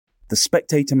The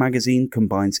Spectator magazine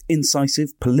combines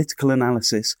incisive political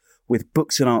analysis with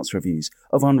books and arts reviews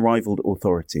of unrivaled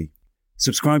authority.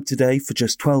 Subscribe today for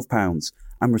just £12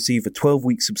 and receive a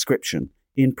 12-week subscription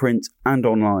in print and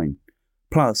online,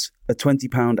 plus a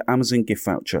 £20 Amazon gift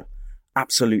voucher,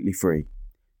 absolutely free.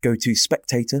 Go to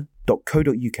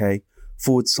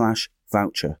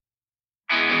spectator.co.uk/voucher.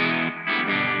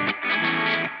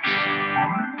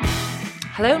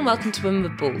 Hello and welcome to Women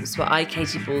with Balls, where I,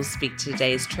 Katie Balls, speak to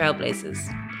today's trailblazers.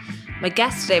 My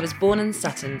guest today was born in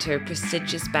Sutton to a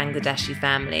prestigious Bangladeshi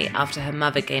family after her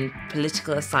mother gained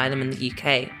political asylum in the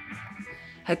UK.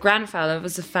 Her grandfather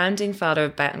was the founding father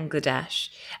of Bangladesh,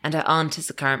 and her aunt is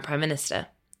the current Prime Minister.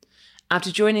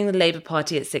 After joining the Labour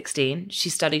Party at 16, she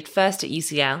studied first at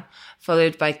UCL,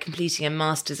 followed by completing a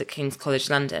master's at King's College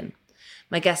London.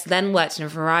 My guest then worked in a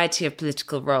variety of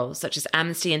political roles, such as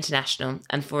Amnesty International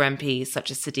and for MPs such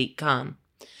as Siddiq Khan.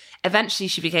 Eventually,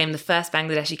 she became the first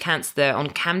Bangladeshi councillor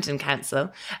on Camden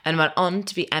Council and went on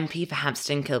to be MP for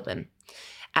Hampstead and Kilburn.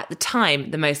 At the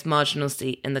time, the most marginal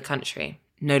seat in the country.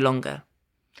 No longer.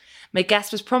 My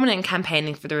guest was prominent in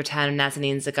campaigning for the return of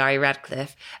Nazanin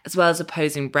Zaghari-Ratcliffe, as well as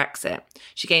opposing Brexit.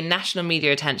 She gained national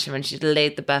media attention when she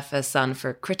delayed the birth of her son for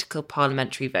a critical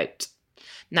parliamentary vote.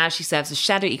 Now she serves as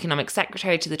Shadow Economic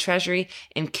Secretary to the Treasury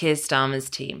in Keir Starmer's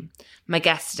team. My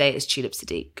guest today is Tulip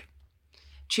Siddiq.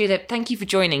 Tulip, thank you for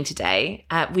joining today.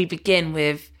 We begin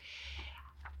with,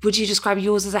 would you describe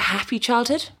yours as a happy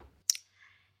childhood?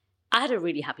 I had a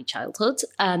really happy childhood.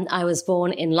 I was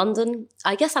born in London.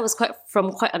 I guess I was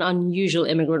from quite an unusual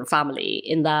immigrant family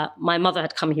in that my mother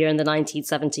had come here in the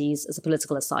 1970s as a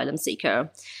political asylum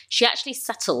seeker. She actually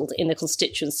settled in the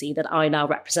constituency that I now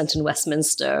represent in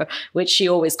Westminster, which she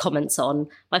always comments on.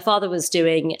 My father was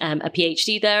doing a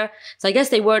PhD there, so I guess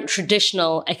they weren't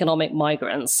traditional economic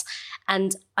migrants.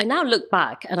 And I now look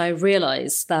back and I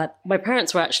realise that my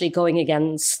parents were actually going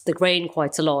against the grain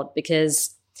quite a lot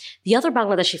because the other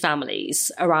Bangladeshi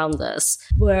families around us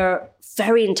were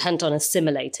very intent on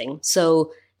assimilating.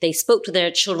 So they spoke to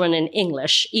their children in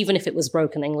English, even if it was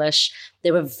broken English. They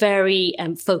were very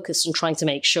focused on trying to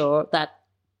make sure that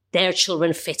their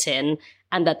children fit in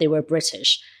and that they were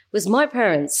British. Whereas my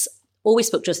parents always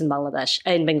spoke to us in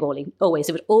Bengali, always.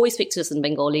 They would always speak to us in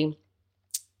Bengali.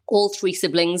 All three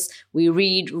siblings, we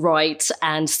read, write,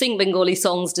 and sing Bengali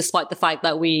songs, despite the fact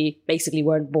that we basically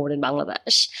weren't born in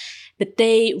Bangladesh. But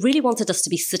they really wanted us to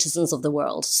be citizens of the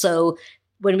world. So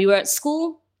when we were at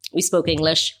school, we spoke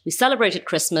English, we celebrated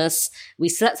Christmas, we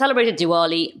celebrated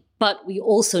Diwali, but we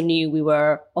also knew we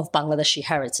were of Bangladeshi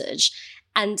heritage.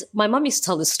 And my mum used to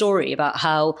tell this story about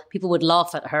how people would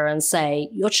laugh at her and say,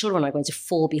 your children are going to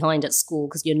fall behind at school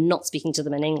because you're not speaking to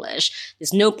them in English.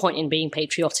 There's no point in being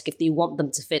patriotic if you want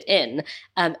them to fit in.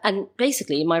 And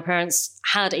basically, my parents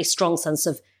had a strong sense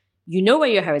of, you know where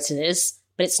your heritage is,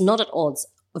 but it's not at odds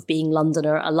of being a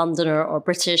Londoner or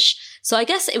British. So I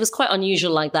guess it was quite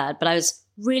unusual like that, but I was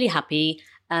really happy.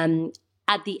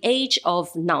 At the age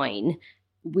of 9,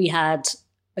 we had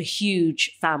a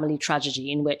huge family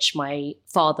tragedy in which my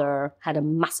father had a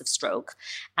massive stroke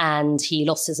and he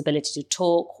lost his ability to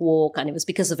talk, walk, and it was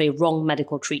because of a wrong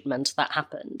medical treatment that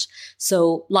happened.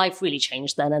 So life really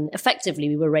changed then, and effectively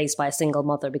we were raised by a single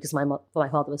mother because my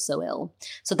father was so ill.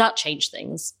 So that changed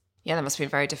things. Yeah, that must have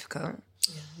been very difficult.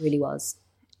 Yeah, it really was.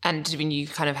 And I mean, you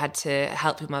kind of had to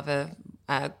help your mother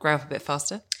grow up a bit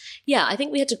faster? Yeah, I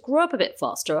think we had to grow up a bit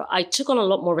faster. I took on a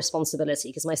lot more responsibility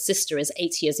because my sister is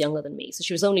 8 years younger than me. So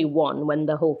she was only 1 when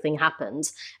the whole thing happened.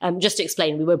 Just to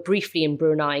explain, we were briefly in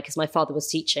Brunei because my father was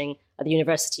teaching at the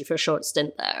university for a short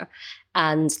stint there.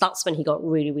 And that's when he got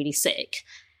really, really sick.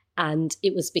 And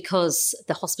it was because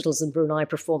the hospitals in Brunei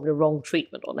performed a wrong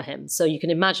treatment on him. So you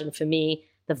can imagine for me,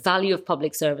 the value of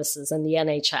public services and the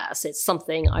NHS, it's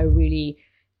something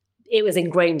it was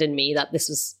ingrained in me that this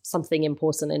was something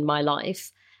important in my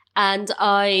life. And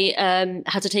I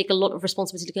had to take a lot of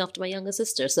responsibility looking after my younger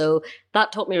sister. So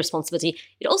that taught me responsibility.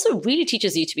 It also really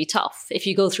teaches you to be tough if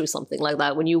you go through something like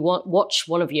that. When you watch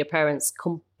one of your parents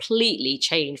completely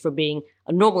change from being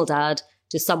a normal dad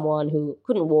to someone who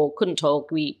couldn't walk, couldn't talk.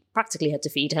 We practically had to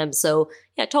feed him. So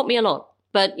yeah, it taught me a lot.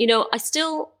 But, I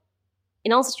still,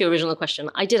 in answer to your original question,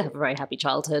 I did have a very happy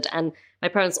childhood. And my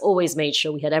parents always made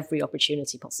sure we had every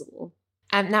opportunity possible.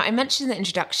 Now, I mentioned in the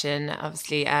introduction,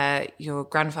 obviously, your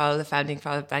grandfather, the founding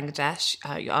father of Bangladesh,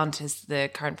 your aunt is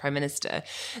the current Prime Minister.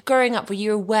 Growing up, were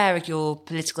you aware of your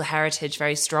political heritage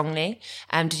very strongly?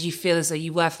 Did you feel as though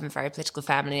you were from a very political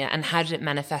family? And how did it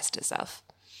manifest itself?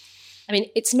 I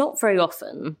mean, it's not very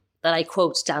often that I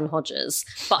quote Dan Hodges,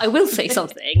 but I will say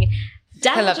something.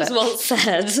 Dan Hodges once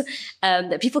said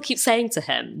that people keep saying to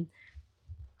him,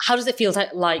 how does it feel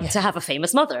to have a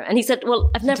famous mother? And he said,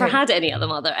 well, I've never had any other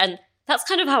mother. And that's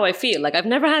kind of how I feel. Like, I've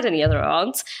never had any other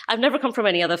aunt. I've never come from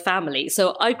any other family.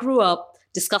 So I grew up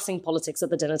discussing politics at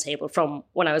the dinner table from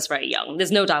when I was very young.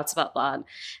 There's no doubts about that.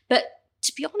 But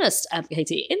to be honest,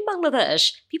 Katie, in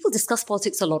Bangladesh, people discuss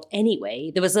politics a lot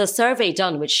anyway. There was a survey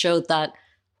done which showed that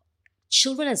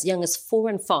children as young as 4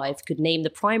 and 5 could name the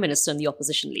prime minister and the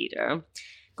opposition leader.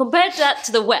 Compared that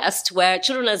to the West, where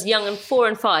children as young as 4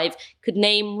 and 5 could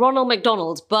name Ronald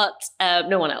McDonald, but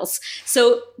no one else.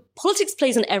 So politics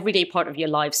plays an everyday part of your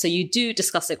life, so you do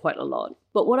discuss it quite a lot.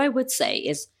 But what I would say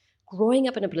is, growing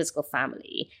up in a political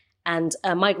family, and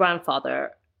my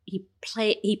grandfather, he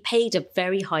paid a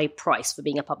very high price for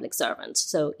being a public servant.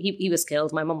 So he was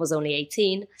killed. My mum was only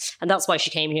 18, and that's why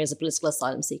she came here as a political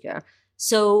asylum seeker.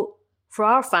 So for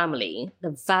our family, the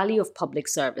value of public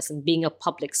service and being a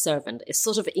public servant is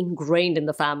sort of ingrained in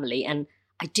the family. And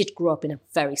I did grow up in a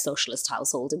very socialist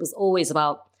household. It was always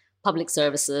about public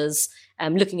services,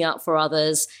 looking out for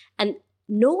others. And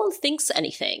no one thinks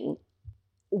anything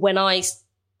when I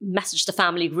message the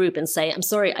family group and say, I'm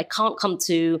sorry, I can't come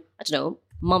to,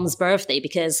 mum's birthday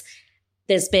because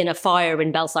there's been a fire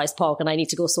in Belsize Park and I need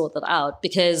to go sort that out.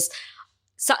 Because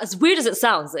so, as weird as it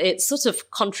sounds, it's sort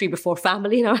of country before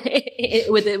family,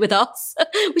 with us,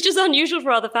 which is unusual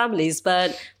for other families.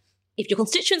 But if your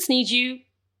constituents need you,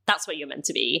 that's where you're meant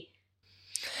to be.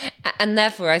 And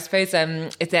therefore, I suppose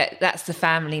that's the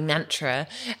family mantra.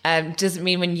 Does it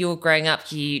mean when you're growing up,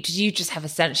 did you just have a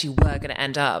sense you were going to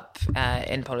end up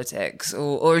in politics,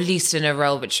 or at least in a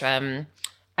role which I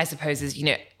suppose is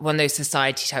one of those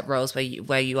society type roles where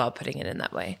you are putting it in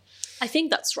that way? I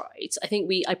think that's right.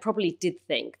 I probably did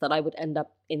think that I would end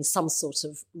up in some sort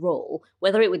of role,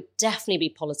 whether it would definitely be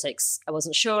politics. I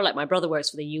wasn't sure. Like, my brother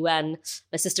works for the UN,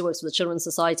 my sister works for the Children's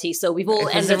Society. So we've all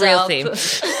ended up.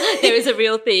 There is a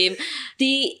real theme.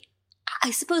 I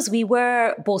suppose we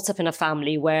were brought up in a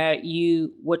family where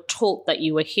you were taught that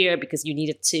you were here because you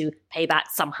needed to pay back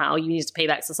somehow. You needed to pay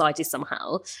back society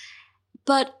somehow.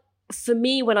 But for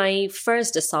me, when I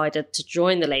first decided to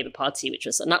join the Labour Party, which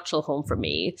was a natural home for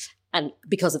me, and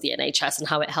because of the NHS and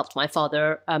how it helped my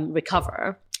father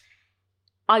recover,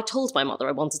 I told my mother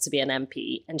I wanted to be an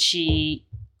MP, and she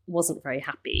wasn't very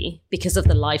happy because of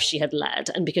the life she had led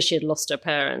and because she had lost her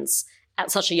parents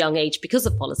at such a young age because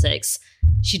of politics.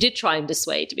 She did try and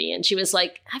dissuade me, and she was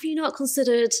like, have you not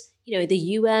considered, the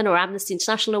UN or Amnesty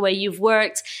International where you've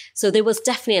worked? So there was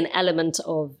definitely an element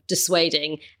of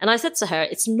dissuading. And I said to her,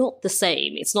 it's not the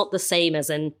same. It's not the same as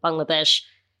in Bangladesh.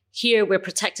 Here we're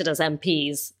protected as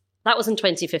MPs. That was in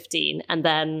 2015. And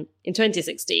then in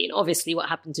 2016, obviously what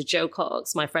happened to Joe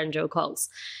Cox, my friend Joe Cox,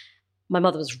 my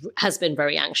mother has been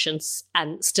very anxious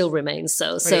and still remains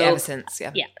so. Really, ever since,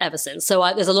 yeah. Yeah, ever since. So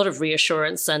there's a lot of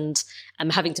reassurance, and I'm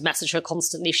having to message her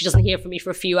constantly. If she doesn't hear from me for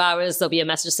a few hours, there'll be a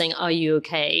message saying, are you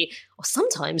okay? Or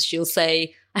sometimes she'll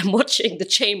say, I'm watching The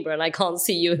Chamber and I can't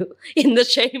see you in the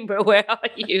chamber. Where are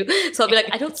you? So I'll be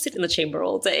like, I don't sit in the chamber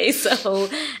all day. So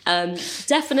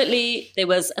definitely there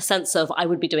was a sense of I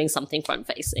would be doing something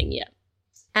front-facing, yeah.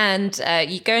 And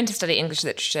you go in to study English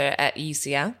literature at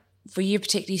UCL. Were you a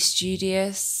particularly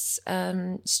studious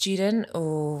student,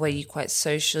 or were you quite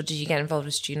social? Did you get involved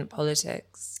with student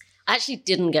politics? I actually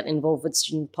didn't get involved with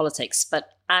student politics, but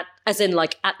at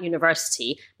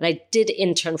university. But I did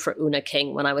intern for Una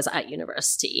King when I was at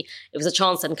university. It was a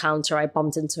chance encounter. I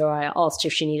bumped into her. I asked her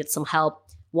if she needed some help.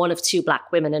 One of 2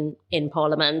 Black women in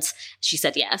Parliament. She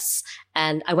said yes.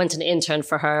 And I went and interned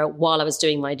for her while I was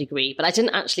doing my degree. But I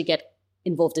didn't actually get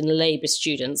involved in Labour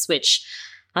students, which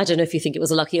I don't know if you think it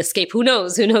was a lucky escape. Who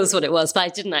knows? Who knows what it was? But I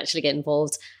didn't actually get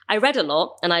involved. I read a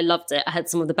lot and I loved it. I had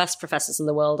some of the best professors in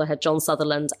the world. I had John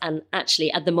Sutherland. And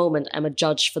actually, at the moment, I'm a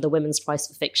judge for the Women's Prize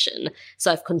for Fiction.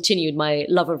 So I've continued my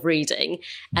love of reading.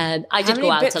 And I did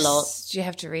go out a lot. Do you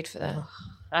have to read for that?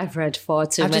 I've read far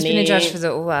too many. I've just been a judge for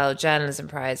the Orwell Journalism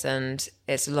Prize, and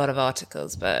it's a lot of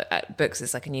articles, but books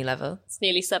is like a new level. It's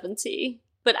nearly 70.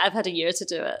 But I've had a year to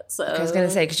do it. So I was going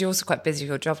to say, because you're also quite busy with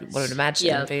your job, I would imagine.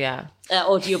 Yeah. But yeah.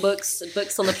 Audiobooks,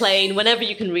 books on the plane. Whenever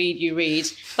you can read, you read.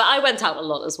 But I went out a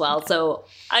lot as well. So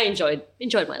I enjoyed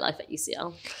my life at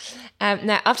UCL.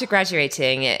 Now, after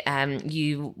graduating,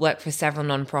 you worked for several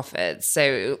non-profits.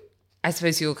 So I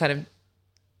suppose you're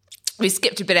we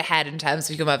skipped a bit ahead in terms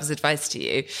of your mother's advice to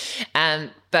you.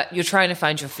 But you're trying to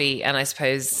find your feet. And I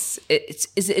suppose,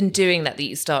 is it in doing that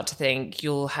you start to think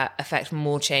you'll affect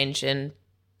more change in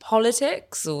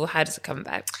politics, or how does it come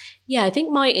about? Yeah, I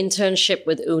think my internship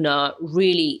with Una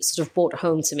really sort of brought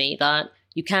home to me that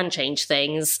You can change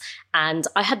things. And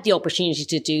I had the opportunity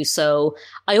to do so.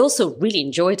 I also really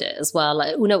enjoyed it as well.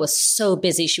 Like, Una was so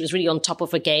busy. She was really on top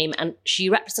of her game. And she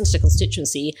represented a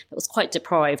constituency that was quite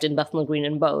deprived in Bethnal Green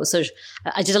and Bow. So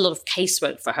I did a lot of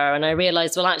casework for her. And I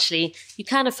realized, well, actually, you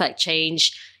can affect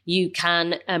change. You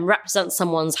can represent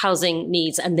someone's housing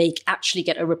needs and they actually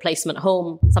get a replacement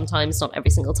home, sometimes, not every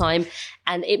single time.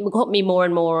 And it got me more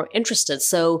and more interested.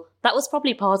 So that was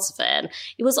probably part of it.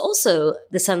 It was also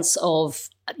the sense of,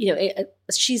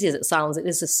 as cheesy as it sounds, it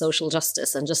is a social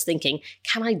justice and just thinking,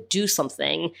 can I do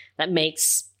something that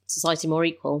makes society more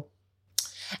equal?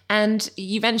 And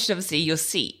you mentioned, obviously, your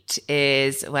seat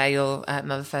is where your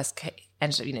mother first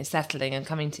ended up, settling and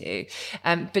coming to.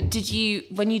 But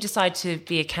when you decide to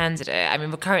be a candidate, I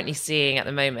mean, we're currently seeing at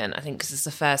the moment, I think because it's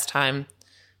the first time,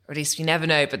 or at least we never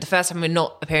know, but the first time we're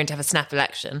not appearing to have a snap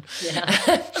election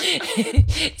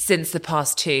since the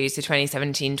past two, so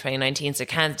 2017, 2019. So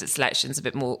candidate selection's a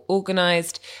bit more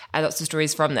organised. Lots of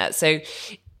stories from that. So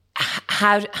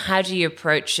how do you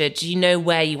approach it? Do you know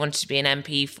where you wanted to be an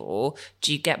MP for?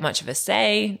 Do you get much of a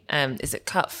say? Is it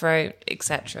cutthroat,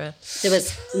 etc.? There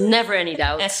was never any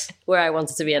doubt where I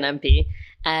wanted to be an MP.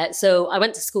 So I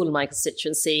went to school in my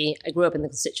constituency. I grew up in the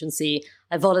constituency.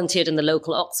 I volunteered in the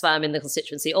local Oxfam in the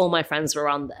constituency. All my friends were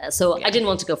around there. So I didn't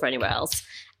want to go for anywhere else.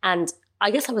 And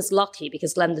I guess I was lucky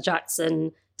because Glenda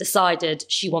Jackson decided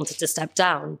she wanted to step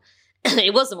down.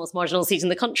 It was the most marginal seat in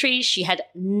the country. She had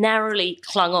narrowly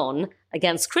clung on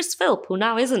against Chris Philp, who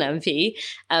now is an MP,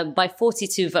 by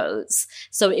 42 votes.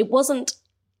 So it wasn't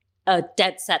a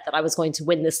dead set that I was going to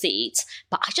win the seat,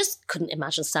 but I just couldn't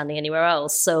imagine standing anywhere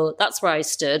else. So that's where I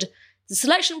stood. The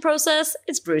selection process,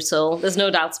 it's brutal. There's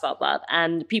no doubts about that.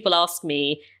 And people ask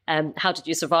me, how did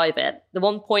you survive it? The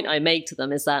one point I make to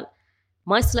them is that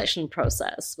my selection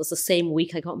process was the same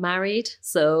week I got married.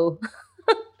 So...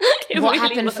 What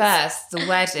happened first? The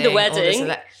wedding? The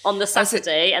wedding on the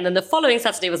Saturday, and then the following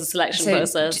Saturday was the selection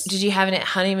process. Did you have a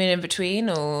honeymoon in between?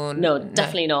 Or No,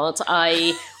 definitely not.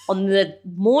 On the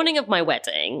morning of my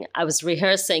wedding, I was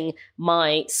rehearsing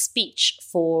my speech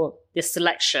for this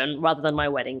selection rather than my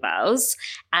wedding vows.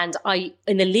 And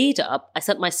in the lead up, I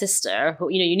sent my sister,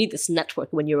 who, you need this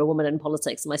network when you're a woman in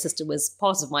politics. And my sister was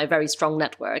part of my very strong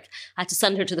network. I had to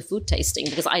send her to the food tasting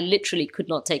because I literally could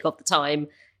not take off the time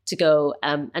to go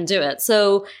and do it.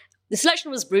 So the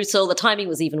selection was brutal. The timing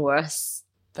was even worse.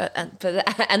 But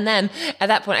and then at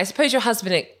that point, I suppose your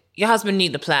husband knew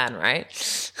the plan, right?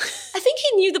 I think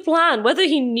he knew the plan. Whether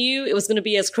he knew it was going to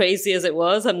be as crazy as it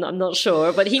was, I'm not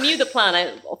sure. But he knew the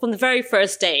plan. From the very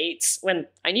first date, when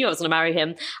I knew I was going to marry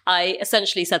him, I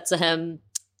essentially said to him,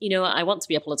 I want to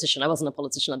be a politician. I wasn't a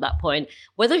politician at that point.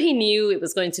 Whether he knew it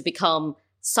was going to become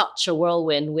such a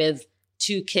whirlwind with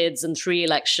 2 kids and 3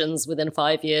 elections within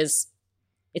 5 years,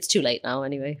 it's too late now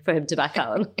anyway for him to back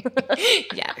out.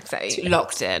 Yeah, exactly.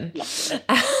 Locked in.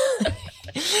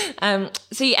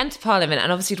 So you enter Parliament,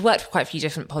 and obviously you'd worked with quite a few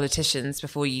different politicians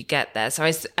before you get there. So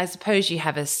I suppose you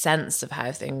have a sense of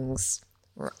how things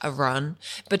are run.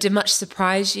 But did much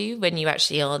surprise you when you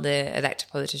actually are the elected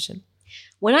politician?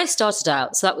 When I started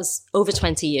out, so that was over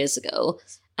 20 years ago,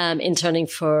 interning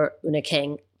for Una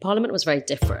King, Parliament was very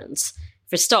different.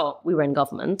 For a start, we were in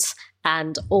government,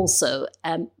 and also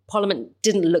Parliament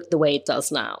didn't look the way it does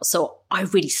now. So I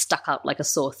really stuck out like a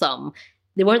sore thumb.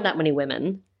 There weren't that many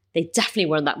women. They definitely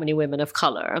weren't that many women of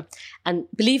colour. And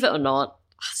believe it or not,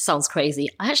 sounds crazy,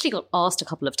 I actually got asked a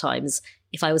couple of times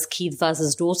if I was Keith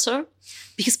Vaz's daughter,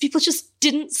 because people just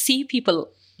didn't see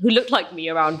people who looked like me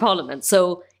around Parliament.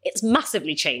 So it's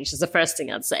massively changed, is the first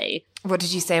thing I'd say. What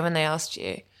did you say when they asked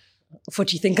you? What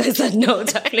do you think I said? No,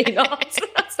 definitely not.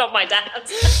 That's not my dad.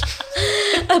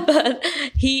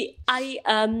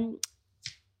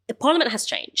 But Parliament has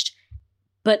changed.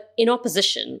 But in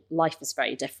opposition, life is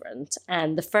very different.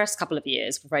 And the first couple of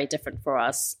years were very different for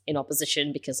us in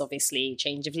opposition because obviously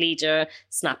change of leader,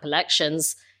 snap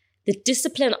elections. The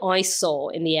discipline I saw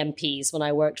in the MPs when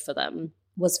I worked for them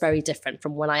was very different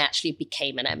from when I actually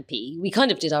became an MP. We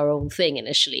kind of did our own thing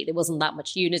initially. There wasn't that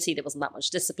much unity. There wasn't that much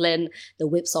discipline. The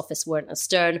whip's office weren't as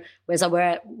stern.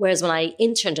 Whereas when I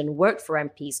interned and worked for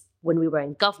MPs, when we were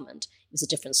in government, it was a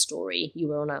different story. You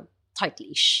were on a tight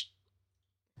leash.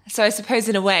 So I suppose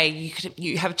in a way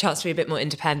you have a chance to be a bit more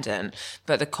independent,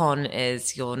 but the con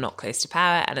is you're not close to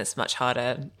power and it's much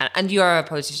harder. And you are a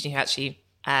politician who actually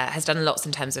has done lots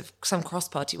in terms of some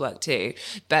cross-party work too,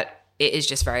 but it is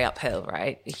just very uphill,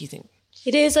 right? If you think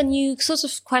it is, and you sort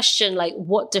of question like,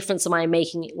 what difference am I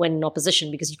making when in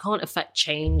opposition? Because you can't affect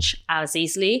change as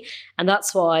easily, and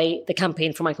that's why the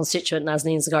campaign for my constituent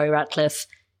Nazanin Zaghari-Ratcliffe,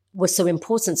 was so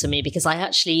important to me because I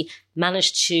actually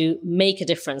managed to make a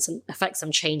difference and affect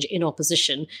some change in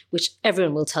opposition, which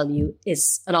everyone will tell you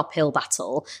is an uphill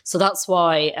battle. So that's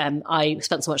why I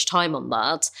spent so much time on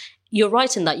that. You're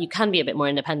right in that you can be a bit more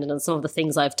independent, and some of the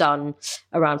things I've done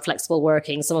around flexible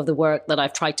working, some of the work that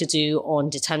I've tried to do on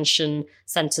detention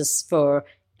centres for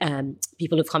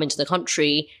people who've come into the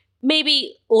country,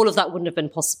 maybe all of that wouldn't have been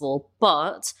possible.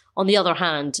 But on the other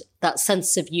hand, that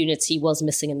sense of unity was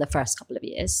missing in the first couple of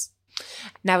years.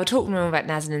 Now, we'll talk more about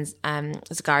Nazanin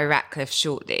Zaghari-Ratcliffe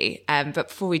shortly. But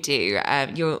before we do,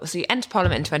 you entered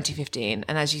Parliament in 2015.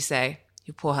 And as you say,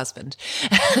 your poor husband.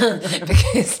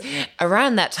 Because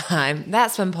around that time,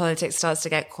 that's when politics starts to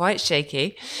get quite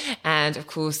shaky. And of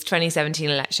course, 2017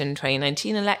 election,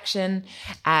 2019 election,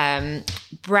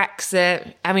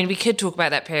 Brexit. I mean, we could talk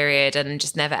about that period and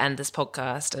just never end this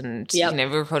podcast. And,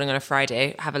 we're recording on a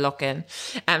Friday, have a lock in.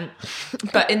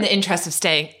 But in the interest of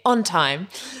staying on time,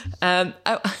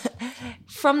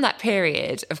 from that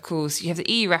period, of course, you have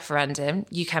the EU referendum,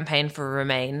 you campaigned for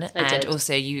Remain, and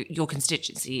also your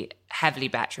constituency heavily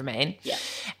backed Remain. Yeah.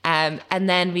 And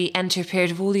then we enter a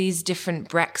period of all these different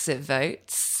Brexit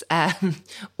votes,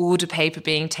 order paper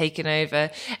being taken over,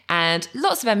 and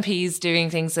lots of MPs doing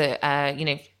things that,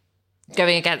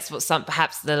 going against what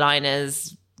perhaps the line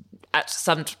is. At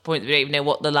some point, we don't even know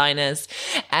what the line is.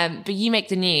 But you make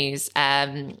the news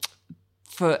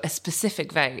for a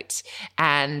specific vote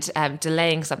and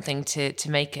delaying something to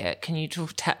make it. Can you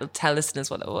tell listeners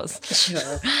what it was?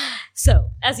 Sure.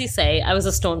 So, as you say, I was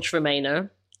a staunch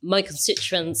Remainer. My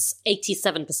constituents,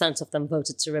 87% of them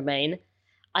voted to remain.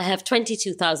 I have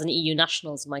 22,000 EU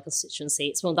nationals in my constituency.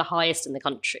 It's one of the highest in the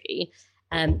country.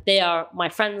 They are my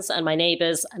friends and my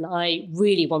neighbours, and I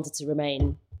really wanted to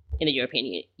remain in the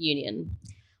European Union.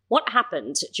 What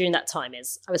happened during that time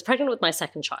is I was pregnant with my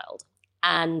second child,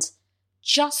 and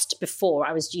just before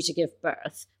I was due to give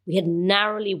birth, we had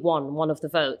narrowly won one of the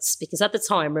votes because at the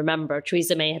time, remember,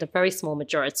 Theresa May had a very small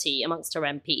majority amongst her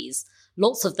MPs.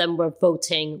 Lots of them were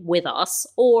voting with us,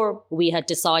 or we had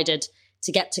decided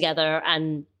to get together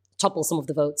and topple some of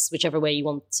the votes, whichever way you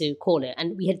want to call it.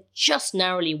 And we had just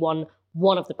narrowly won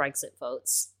one of the Brexit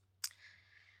votes.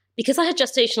 Because I had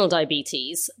gestational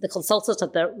diabetes, the consultant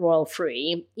at the Royal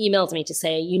Free emailed me to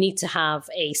say, you need to have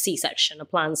a C-section, a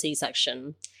planned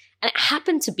C-section. And it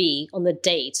happened to be on the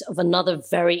date of another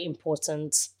very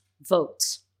important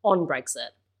vote on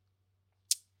Brexit.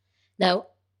 Now,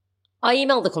 I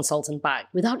emailed the consultant back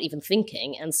without even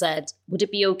thinking and said, would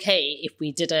it be okay if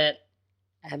we did it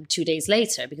 2 days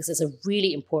later? Because there's a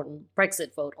really important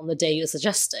Brexit vote on the day you're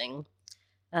suggesting,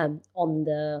 on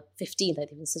the 15th, I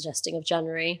think he was suggesting, of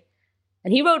January.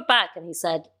 And he wrote back and he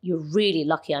said, you're really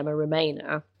lucky I'm a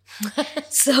Remainer.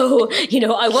 So,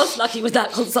 I was lucky with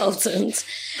that consultant.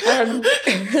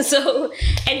 So,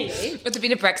 anyway. Would have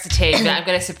been a Brexiteer, but I'm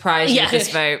going to surprise you with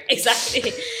this vote.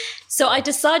 Exactly. So I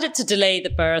decided to delay the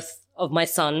birth of my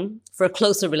son for a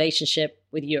closer relationship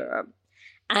with Europe.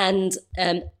 And,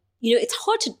 it's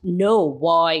hard to know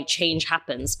why change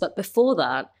happens. But before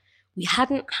that, we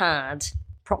hadn't had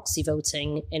proxy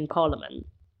voting in Parliament.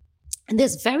 And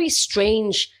there's very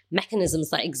strange mechanisms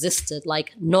that existed,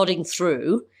 like nodding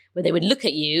through, where they would look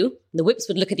at you, the whips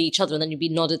would look at each other, and then you'd be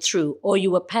nodded through, or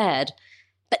you were paired.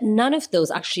 But none of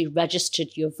those actually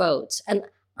registered your vote. And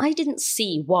I didn't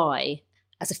see why,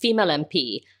 as a female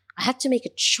MP, I had to make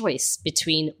a choice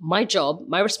between my job,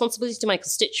 my responsibility to my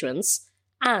constituents,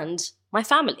 and my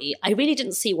family. I really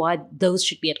didn't see why those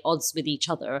should be at odds with each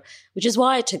other, which is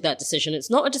why I took that decision. It's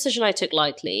not a decision I took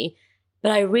lightly,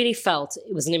 but I really felt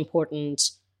it was an important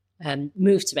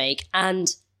move to make.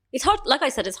 And it's hard, like I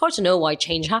said, it's hard to know why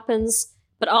change happens.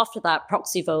 But after that,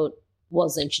 proxy vote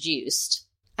was introduced.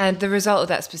 And the result of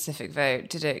that specific vote,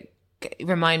 did it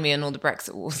remind me on all the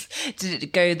Brexit wars? Did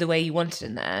it go the way you wanted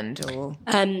in the end? Or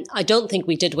I don't think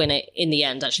we did win it in the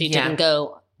end, actually. It didn't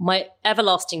go. My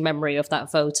everlasting memory of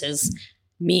that vote is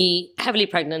me heavily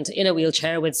pregnant in a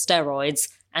wheelchair with steroids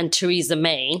and Theresa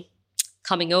May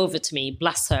coming over to me,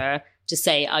 bless her, to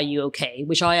say, are you okay?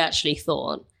 Which I actually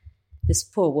thought this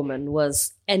poor woman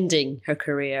was ending her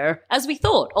career, as we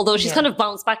thought, although she's kind of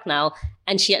bounced back now.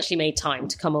 And she actually made time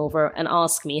to come over and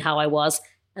ask me how I was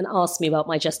and ask me about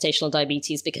my gestational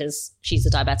diabetes because she's a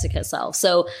diabetic herself.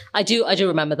 So I do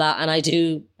remember that, and I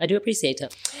do appreciate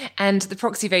it. And the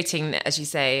proxy voting, as you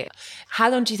say, how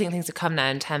long do you think things have come now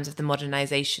in terms of the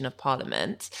modernisation of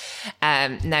Parliament?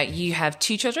 Now, you have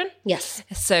 2 children? Yes.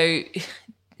 So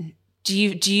do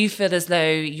you feel as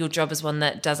though your job is one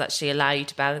that does actually allow you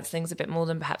to balance things a bit more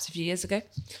than perhaps a few years ago?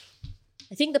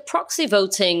 I think the proxy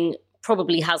voting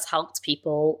probably has helped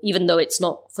people, even though it's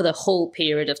not for the whole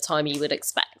period of time you would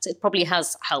expect. fact. It probably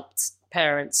has helped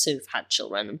parents who've had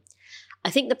children. I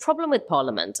think the problem with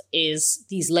Parliament is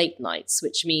these late nights,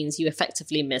 which means you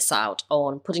effectively miss out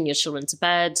on putting your children to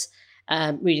bed,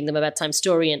 reading them a bedtime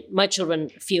story. And my children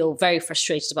feel very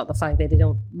frustrated about the fact that they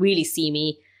don't really see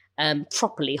me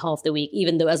properly half the week,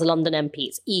 even though as a London MP,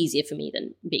 it's easier for me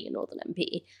than being a Northern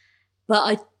MP. But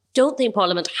I don't think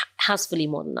Parliament has fully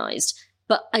modernised.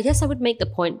 But I guess I would make the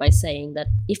point by saying that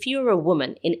if you're a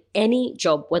woman in any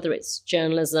job, whether it's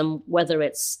journalism, whether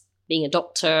it's being a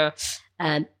doctor,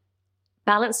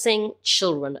 balancing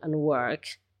children and work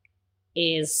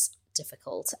is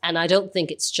difficult. And I don't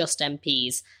think it's just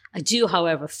MPs. I do,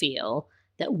 however, feel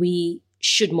that we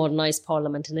should modernise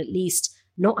Parliament and at least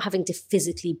not having to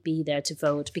physically be there to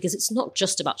vote, because it's not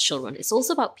just about children. It's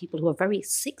also about people who are very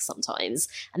sick sometimes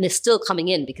and they're still coming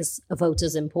in because a vote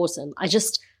is important. I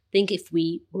just think if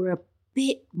we were a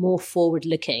bit more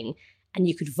forward-looking and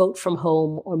you could vote from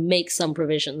home or make some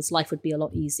provisions, life would be a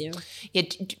lot easier. Yeah.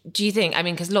 Do you think, I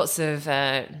mean, because lots of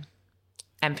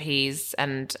MPs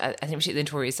and I think particularly the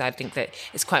Tory side think that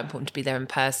it's quite important to be there in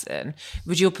person.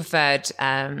 Would your preferred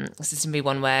system be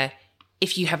one where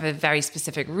if you have a very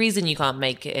specific reason you can't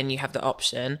make it and you have the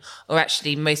option, or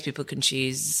actually most people can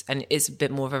choose and it's a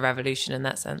bit more of a revolution in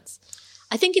that sense?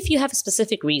 I think if you have a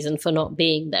specific reason for not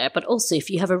being there, but also if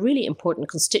you have a really important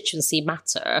constituency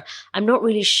matter, I'm not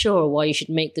really sure why you should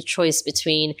make the choice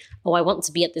between, oh, I want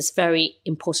to be at this very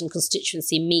important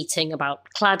constituency meeting about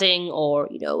cladding or,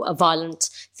 you know, a violent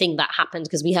thing that happened,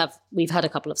 because we've had a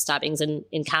couple of stabbings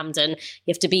in Camden.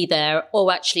 You have to be there.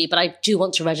 Oh, actually, but I do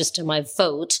want to register my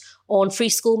vote on free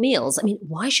school meals. I mean,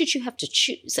 why should you have to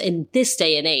choose in this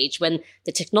day and age when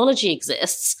the technology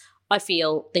exists? I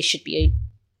feel they should be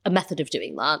a method of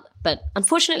doing that. But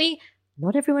unfortunately,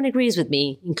 not everyone agrees with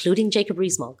me, including Jacob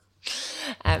Rees-Mogg.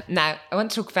 Now, I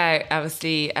want to talk about,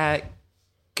 obviously,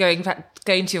 going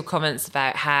to your comments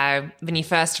about how when you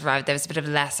first arrived, there was a bit of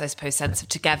less, I suppose, sense of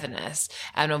togetherness.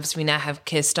 And obviously we now have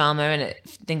Keir Starmer and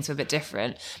things are a bit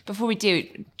different. Before we do,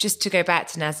 just to go back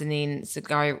to Nazanin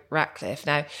Zaghari-Ratcliffe.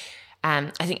 Now,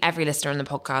 I think every listener on the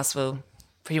podcast will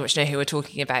pretty much know who we're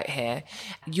talking about here.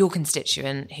 Your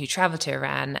constituent who travelled to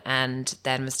Iran and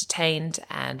then was detained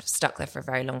and stuck there for a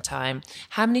very long time.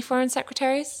 How many foreign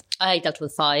secretaries? I dealt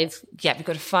with 5. Yeah, we've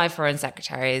got 5 foreign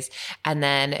secretaries. And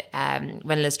then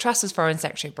when Liz Truss was foreign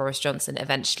secretary, Boris Johnson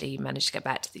eventually managed to get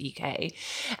back to the UK.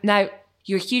 Now,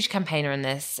 you're a huge campaigner in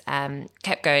this,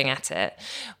 kept going at it.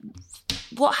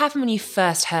 What happened when you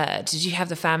first heard? Did you have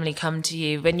the family come to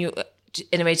you when you...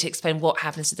 in a way to explain what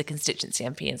happens to the constituency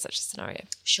MP in such a scenario?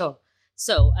 Sure.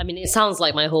 So, I mean, it sounds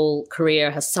like my whole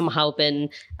career has somehow been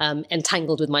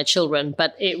entangled with my children,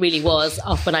 but it really was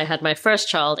up when I had my first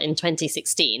child in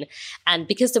 2016. And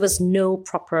because there was no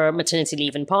proper maternity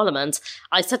leave in Parliament,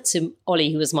 I said to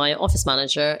Ollie, who was my office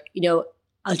manager, you know,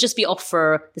 I'll just be off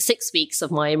for the 6 weeks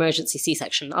of my emergency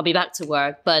C-section. I'll be back to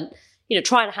work, but, you know,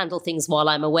 try to handle things while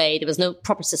I'm away. There was no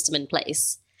proper system in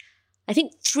place. I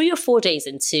think 3 or 4 days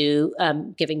into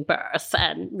giving birth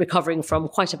and recovering from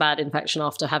quite a bad infection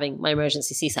after having my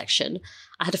emergency C-section,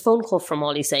 I had a phone call from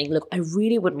Ollie saying, look, I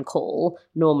really wouldn't call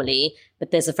normally,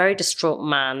 but there's a very distraught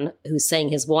man who's saying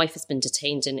his wife has been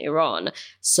detained in Iran.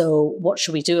 So what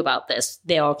should we do about this?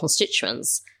 They are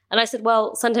constituents. And I said,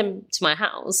 well, send him to my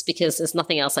house because there's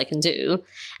nothing else I can do.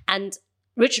 And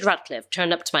Richard Ratcliffe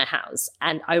turned up to my house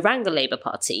and I rang the Labour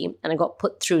Party and I got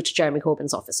put through to Jeremy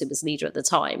Corbyn's office, who was leader at the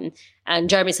time. And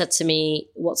Jeremy said to me,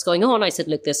 what's going on? I said,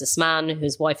 look, there's this man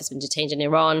whose wife has been detained in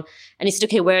Iran. And he said,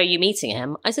 okay, where are you meeting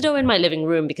him? I said, oh, in my living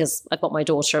room because I've got my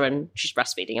daughter and she's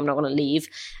breastfeeding. I'm not going to leave.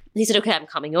 And he said, okay, I'm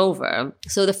coming over.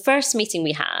 So the first meeting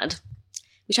we had,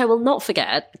 which I will not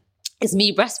forget, is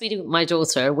me breastfeeding my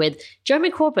daughter with Jeremy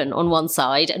Corbyn on one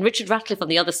side and Richard Ratcliffe on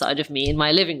the other side of me in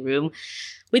my living room,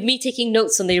 with me taking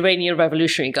notes on the Iranian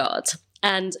Revolutionary Guard.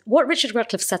 And what Richard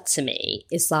Ratcliffe said to me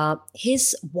is that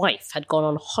his wife had gone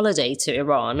on holiday to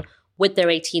Iran with their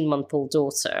 18-month-old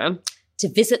daughter to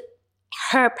visit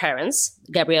her parents,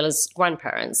 Gabriella's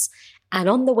grandparents. And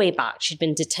on the way back, she'd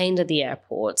been detained at the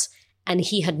airport and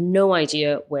he had no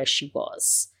idea where she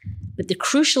was. But the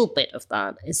crucial bit of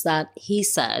that is that he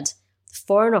said the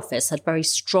Foreign Office had very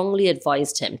strongly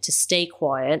advised him to stay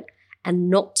quiet and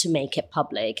not to make it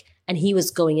public. And he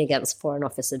was going against Foreign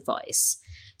Office advice.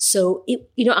 So,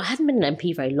 I hadn't been an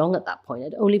MP very long at that point.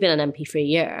 I'd only been an MP for a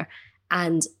year.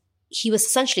 And he was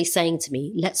essentially saying to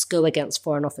me, let's go against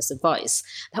Foreign Office advice.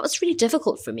 That was really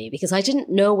difficult for me because I didn't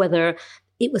know whether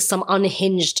it was some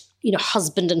unhinged,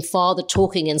 husband and father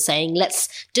talking and saying, let's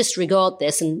disregard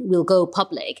this and we'll go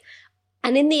public.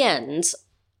 And in the end,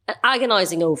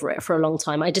 agonizing over it for a long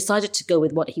time, I decided to go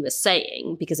with what he was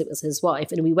saying because it was his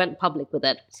wife, and we went public with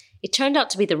it. It turned out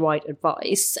to be the right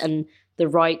advice and the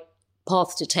right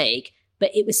path to take,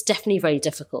 but it was definitely very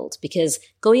difficult because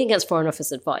going against Foreign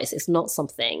Office advice is not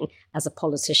something, as a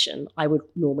politician, I would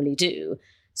normally do.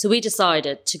 So we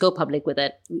decided to go public with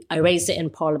it. I raised it in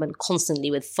Parliament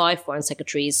constantly with 5 foreign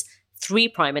secretaries, 3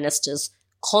 prime ministers,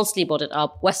 constantly brought it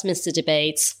up, Westminster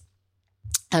debates,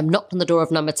 knocked on the door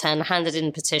of Number 10, handed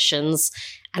in petitions,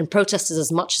 and protested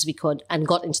as much as we could and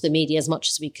got into the media as much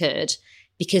as we could,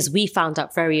 because we found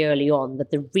out very early on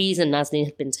that the reason Nazanin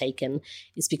had been taken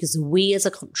is because we as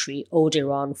a country owed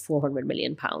Iran £400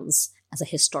 million as a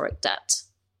historic debt.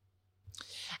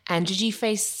 And did you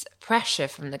face pressure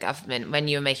from the government when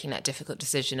you were making that difficult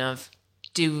decision of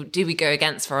do we go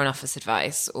against Foreign Office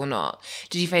advice or not?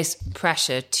 Did you face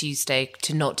pressure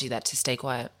to not do that, to stay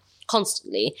quiet?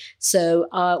 Constantly. So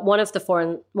one of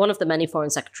the many foreign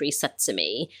secretaries said to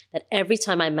me that every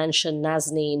time I mentioned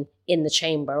Nazanin in the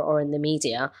chamber or in the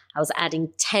media, I was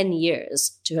adding 10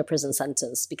 years to her prison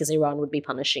sentence because Iran would be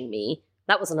punishing me.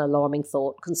 That was an alarming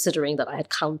thought, considering that I had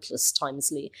countless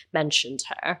times mentioned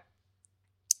her.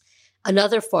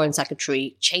 Another foreign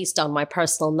secretary chased down my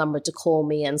personal number to call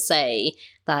me and say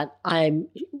that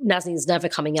Nazanin's never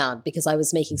coming out because I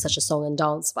was making such a song and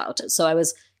dance about it. So I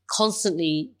was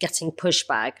constantly getting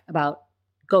pushback about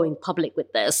going public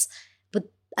with this. But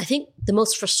I think the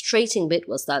most frustrating bit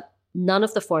was that none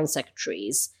of the foreign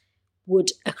secretaries would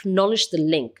acknowledge the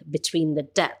link between the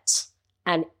debt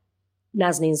and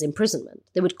Nazanin's imprisonment.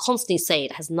 They would constantly say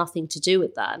it has nothing to do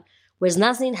with that. Whereas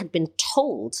Nazanin had been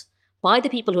told by the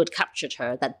people who had captured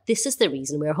her that this is the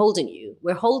reason we're holding you.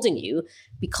 We're holding you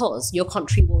because your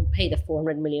country won't pay the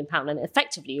 £400 million and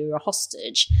effectively you're a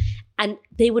hostage. And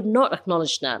they would not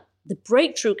acknowledge that. The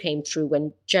breakthrough came through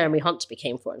when Jeremy Hunt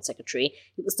became Foreign Secretary.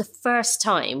 It was the first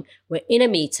time where in a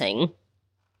meeting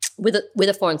with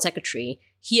a Foreign Secretary,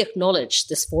 he acknowledged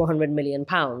this £400 million.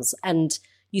 And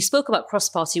you spoke about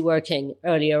cross-party working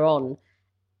earlier on.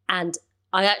 And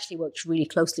I actually worked really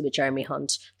closely with Jeremy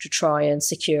Hunt to try and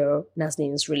secure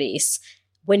Nazanin's release.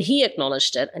 When he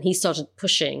acknowledged it and he started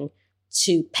pushing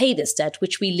to pay this debt,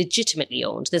 which we legitimately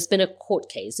owned, there's been a court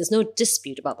case. There's no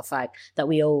dispute about the fact that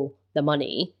we owe the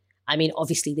money. I mean,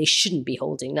 obviously, they shouldn't be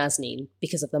holding Nazanin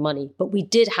because of the money, but we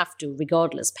did have to,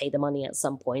 regardless, pay the money at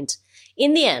some point.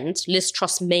 In the end, Liz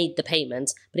Truss made the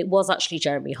payment, but it was actually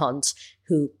Jeremy Hunt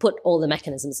who put all the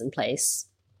mechanisms in place.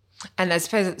 And I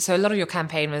suppose, so a lot of your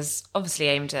campaign was obviously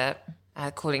aimed at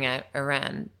calling out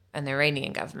Iran and the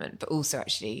Iranian government, but also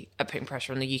actually at putting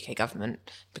pressure on the UK government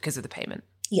because of the payment.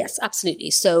 Yes, absolutely.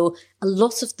 So a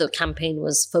lot of the campaign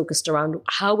was focused around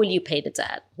how will you pay the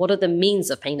debt? What are the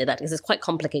means of paying the debt? Because it's quite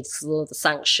complicated because of all of the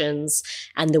sanctions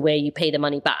and the way you pay the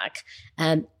money back.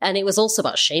 And it was also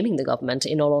about shaming the government,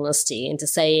 in all honesty, into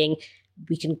saying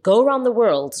we can go around the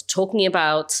world talking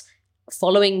about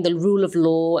following the rule of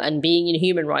law and being in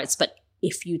human rights, but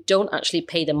if you don't actually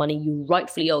pay the money you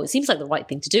rightfully owe, it seems like the right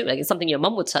thing to do. Like it's something your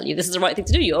mum would tell you, this is the right thing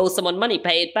to do. You owe someone money,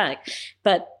 pay it back.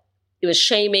 But it was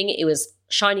shaming, it was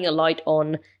shining a light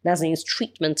on Nazanin's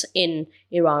treatment in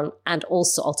Iran and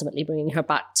also ultimately bringing her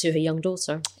back to her young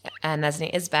daughter. And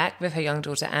Nazanin is back with her young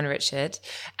daughter and Richard.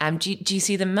 Do you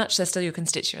see them much? They're still your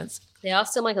constituents? They are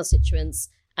still my constituents.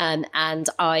 And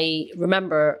I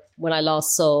remember when I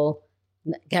last saw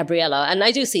Gabriella, and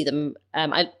I do see them,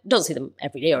 I don't see them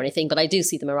every day or anything, but I do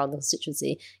see them around the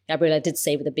constituency. Gabriella did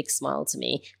say with a big smile to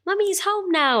me, "Mummy's home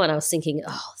now." And I was thinking,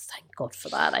 oh, thank God for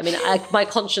that. I mean, my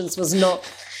conscience was not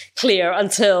clear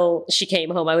until she came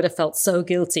home. I would have felt so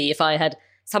guilty if I had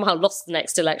somehow lost the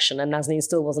next election and Nazanin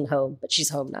still wasn't home, but she's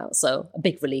home now. So a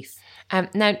big relief.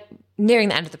 Now, nearing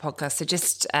the end of the podcast, so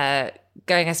just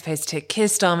going, I suppose, to Keir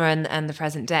Starmer and the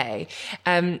present day.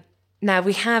 Now,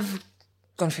 we have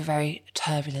gone through a very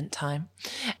turbulent time.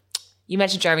 You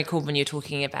mentioned Jeremy Corbyn, you're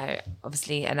talking about,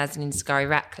 obviously, Nazanin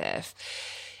Zaghari-Ratcliffe.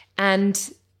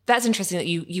 And that's interesting that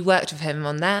you worked with him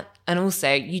on that. And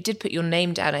also, you did put your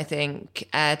name down, I think,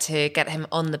 to get him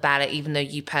on the ballot, even though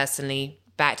you personally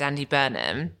backed Andy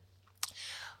Burnham.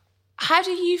 How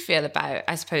do you feel about,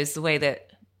 I suppose, the way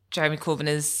that Jeremy Corbyn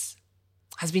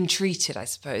has been treated, I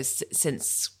suppose,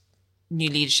 since new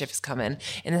leadership has come in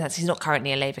the sense he's not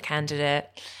currently a Labour candidate?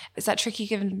 Is that tricky,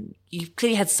 given you've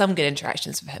clearly had some good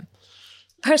interactions with him?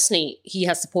 Personally, he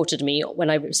has supported me. When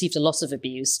I received a lot of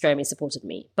abuse, Jeremy supported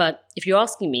me. But if you're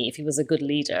asking me if he was a good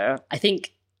leader, I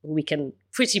think we can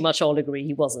pretty much all agree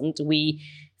he wasn't. We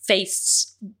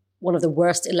faced one of the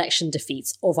worst election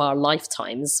defeats of our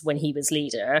lifetimes when he was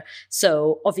leader.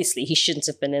 So obviously he shouldn't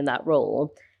have been in that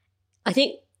role. I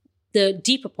think the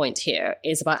deeper point here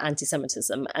is about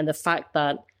anti-Semitism and the fact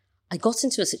that I got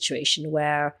into a situation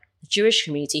where the Jewish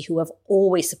community, who have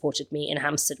always supported me in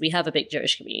Hampstead, we have a big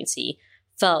Jewish community,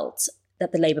 felt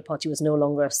that the Labour Party was no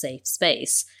longer a safe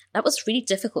space. That was really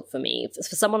difficult for me.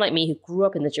 For someone like me who grew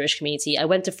up in the Jewish community, I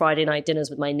went to Friday night dinners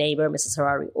with my neighbour, Mrs.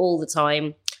 Harari, all the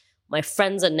time. My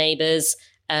friends and neighbours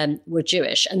were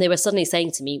Jewish, and they were suddenly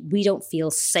saying to me, we don't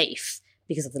feel safe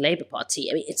because of the Labour Party.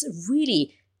 I mean, it's a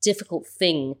really difficult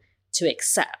thing to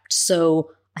accept.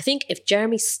 So I think if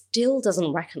Jeremy still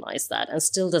doesn't recognise that and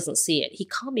still doesn't see it, he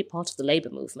can't be part of the Labour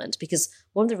movement, because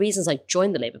one of the reasons I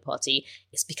joined the Labour Party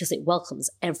is because it welcomes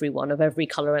everyone of every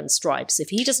colour and stripes. If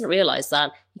he doesn't realise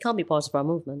that, he can't be part of our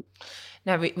movement.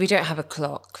 Now, we don't have a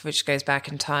clock which goes back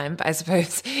in time, but I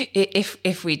suppose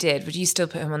if we did, would you still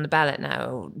put him on the ballot now,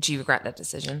 or do you regret that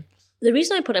decision? The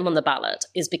reason I put him on the ballot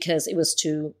is because it was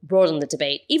to broaden the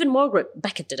debate. Even Margaret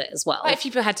Beckett did it as well. Quite a few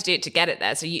people had to do it to get it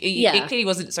there, so it clearly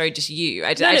wasn't, just you.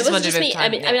 I it just wasn't wondered just me. time,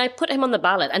 I mean, I put him on the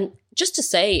ballot, and just to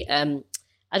say,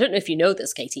 I don't know if you know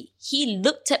this, Katie, he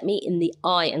looked at me in the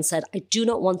eye and said, I do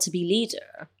not want to be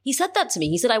leader. He said that to me.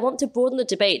 He said, I want to broaden the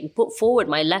debate and put forward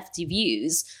my lefty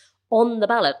views on the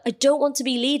ballot. I don't want to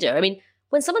be leader. I mean,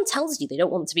 when someone tells you they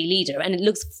don't want to be leader, and it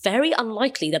looks very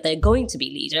unlikely that they're going to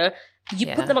be leader, you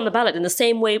put them on the ballot in the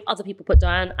same way other people put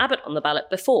Diane Abbott on the ballot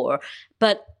before.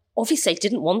 But obviously I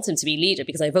didn't want him to be leader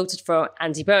because I voted for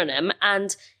Andy Burnham,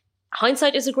 and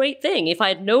hindsight is a great thing. If I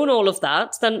had known all of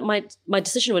that, then my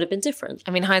decision would have been different.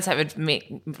 I mean, hindsight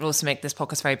would also make this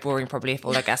podcast very boring, probably, if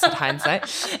all our guests had hindsight.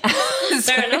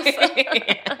 Fair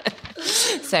enough.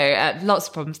 So lots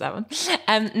of problems with that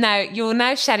one. Now, you're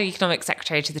now Shadow Economic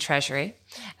Secretary to the Treasury.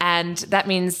 And that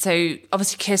means, so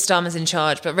obviously Keir Starmer's in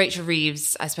charge, but Rachel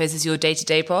Reeves, I suppose, is your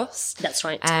day-to-day boss. That's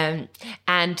right. And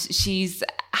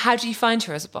how do you find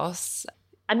her as a boss?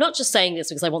 I'm not just saying this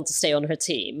because I want to stay on her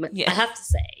team. Yeah. I have to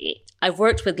say, I've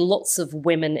worked with lots of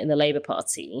women in the Labour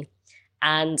Party,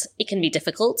 and it can be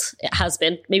difficult. It has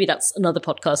been. Maybe that's another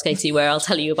podcast, Katie, where I'll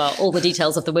tell you about all the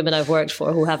details of the women I've worked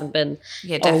for who haven't been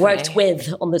or worked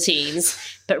with on the teams.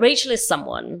 But Rachel is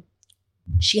someone,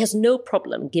 she has no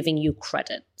problem giving you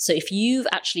credit. So if you've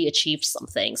actually achieved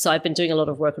something, so I've been doing a lot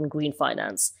of work on green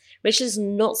finance, Rachel is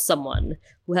not someone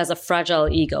who has a fragile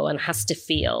ego and has to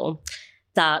feel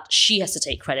that she has to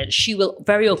take credit. She will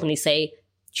very openly say,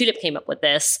 Tulip came up with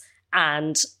this,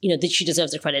 and that she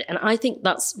deserves the credit. And I think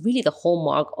that's really the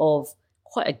hallmark of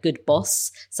quite a good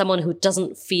boss, someone who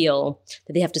doesn't feel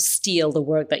that they have to steal the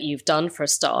work that you've done for a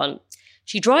start.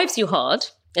 She drives you hard,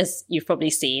 as you've probably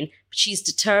seen, but she's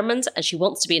determined and she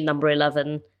wants to be in number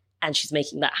 11, and she's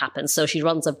making that happen. So she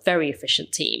runs a very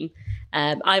efficient team.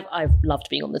 I've loved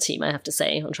being on the team, I have to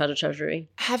say, on Shadow Treasury.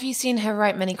 Have you seen her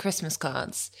write many Christmas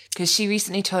cards? Because she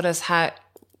recently told us how,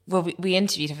 we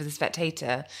interviewed her for The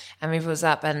Spectator, and we was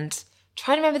up and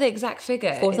trying to remember the exact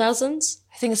figure. 4,000?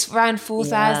 I think it's around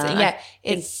 4,000. Yeah,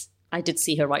 I did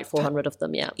see her write 400 of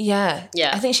them, yeah.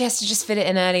 Yeah. I think she has to just fit it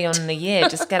in early on in the year,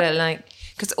 just get it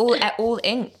because all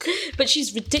ink. But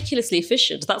she's ridiculously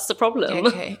efficient. That's the problem.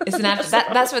 Okay, it's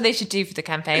that's what they should do for the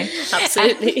campaign.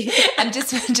 Absolutely. And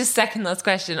just second last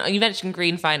question. You mentioned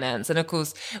green finance, and of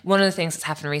course, one of the things that's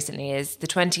happened recently is the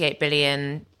 28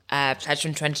 billion pledge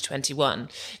from 2021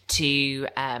 to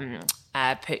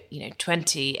put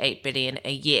 28 billion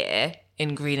a year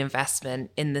in green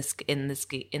investment in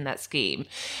that scheme.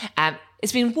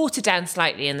 It's been watered down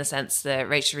slightly in the sense that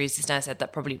Rachel Reeves has now said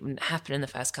that probably wouldn't happen in the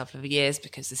first couple of years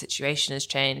because the situation has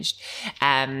changed.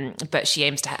 But she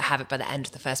aims to have it by the end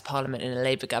of the first parliament in a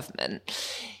Labour government.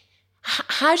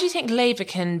 How do you think Labour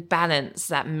can balance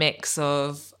that mix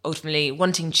of ultimately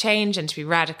wanting change and to be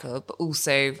radical, but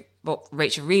also what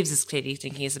Rachel Reeves is clearly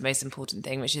thinking is the most important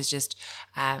thing, which is just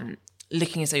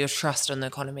looking as though you're trust on the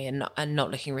economy and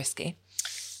not looking risky?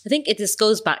 I think this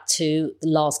goes back to the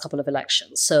last couple of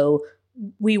elections. So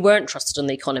we weren't trusted on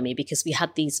the economy because we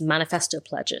had these manifesto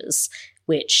pledges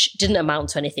which didn't amount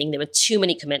to anything. There were too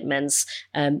many commitments.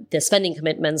 The spending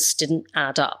commitments didn't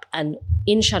add up. And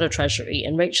in Shadow Treasury,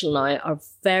 and Rachel and I are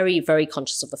very, very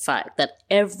conscious of the fact that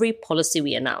every policy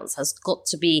we announce has got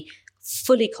to be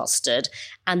fully costed,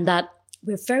 and that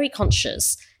we're very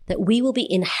conscious that we will be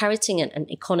inheriting an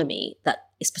economy that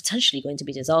is potentially going to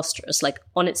be disastrous, like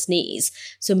on its knees.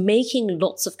 So making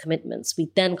lots of commitments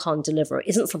we then can't deliver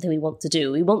isn't something we want to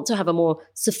do. We want to have a more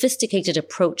sophisticated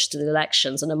approach to the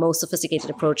elections and a more sophisticated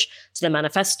approach to the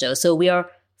manifesto. So we are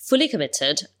fully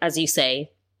committed, as you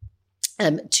say,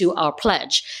 to our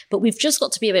pledge. But we've just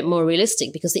got to be a bit more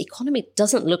realistic because the economy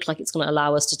doesn't look like it's going to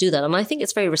allow us to do that. And I think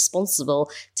it's very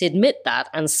responsible to admit that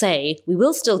and say, we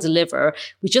will still deliver.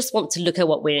 We just want to look at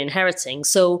what we're inheriting.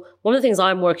 So one of the things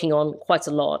I'm working on quite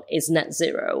a lot is net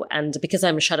zero. And because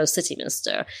I'm a Shadow City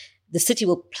Minister, the city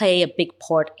will play a big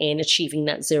part in achieving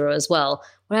net zero as well.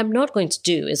 What I'm not going to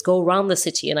do is go around the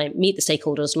city and I meet the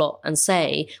stakeholders a lot and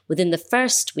say, within the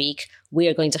first week, we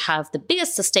are going to have the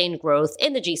biggest sustained growth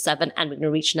in the G7 and we're going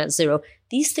to reach net zero.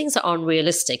 These things are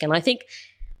unrealistic. And I think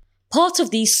part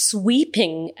of these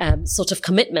sweeping sort of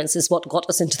commitments is what got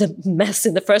us into the mess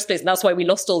in the first place. And that's why we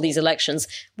lost all these elections.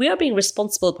 We are being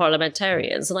responsible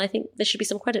parliamentarians. And I think there should be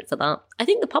some credit for that. I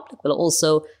think the public will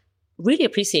also really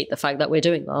appreciate the fact that we're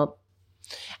doing that.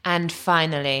 And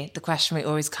finally, the question we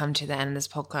always come to at the end of this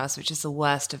podcast, which is the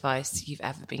worst advice you've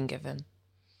ever been given.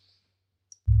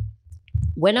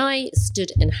 When I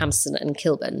stood in Hampstead and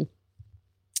Kilburn,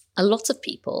 a lot of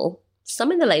people,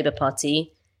 some in the Labour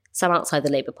Party, some outside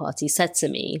the Labour Party, said to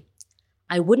me,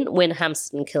 I wouldn't win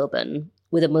Hampstead and Kilburn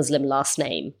with a Muslim last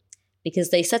name,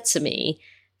 because they said to me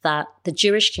that the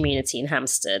Jewish community in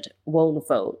Hampstead won't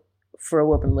vote for a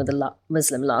woman with a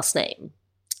Muslim last name.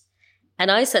 And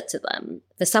I said to them,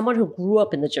 for someone who grew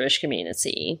up in the Jewish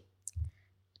community,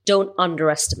 don't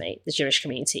underestimate the Jewish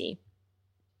community.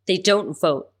 They don't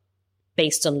vote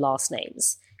based on last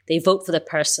names. They vote for the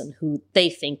person who they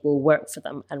think will work for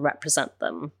them and represent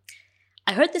them.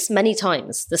 I heard this many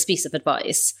times, this piece of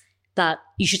advice, that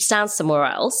you should stand somewhere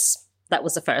else. That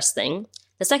was the first thing.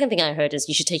 The second thing I heard is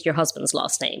you should take your husband's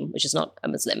last name, which is not a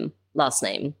Muslim last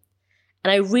name.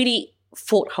 And I really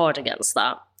fought hard against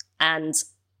that. And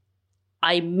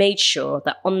I made sure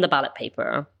that on the ballot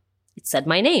paper, it said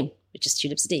my name, which is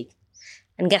Tulip Siddiq.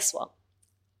 And guess what?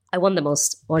 I won the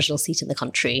most marginal seat in the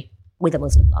country with a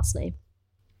Muslim last name.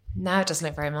 Now it doesn't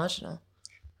look very marginal.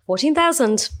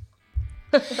 14,000.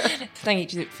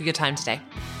 Thank you for your time today.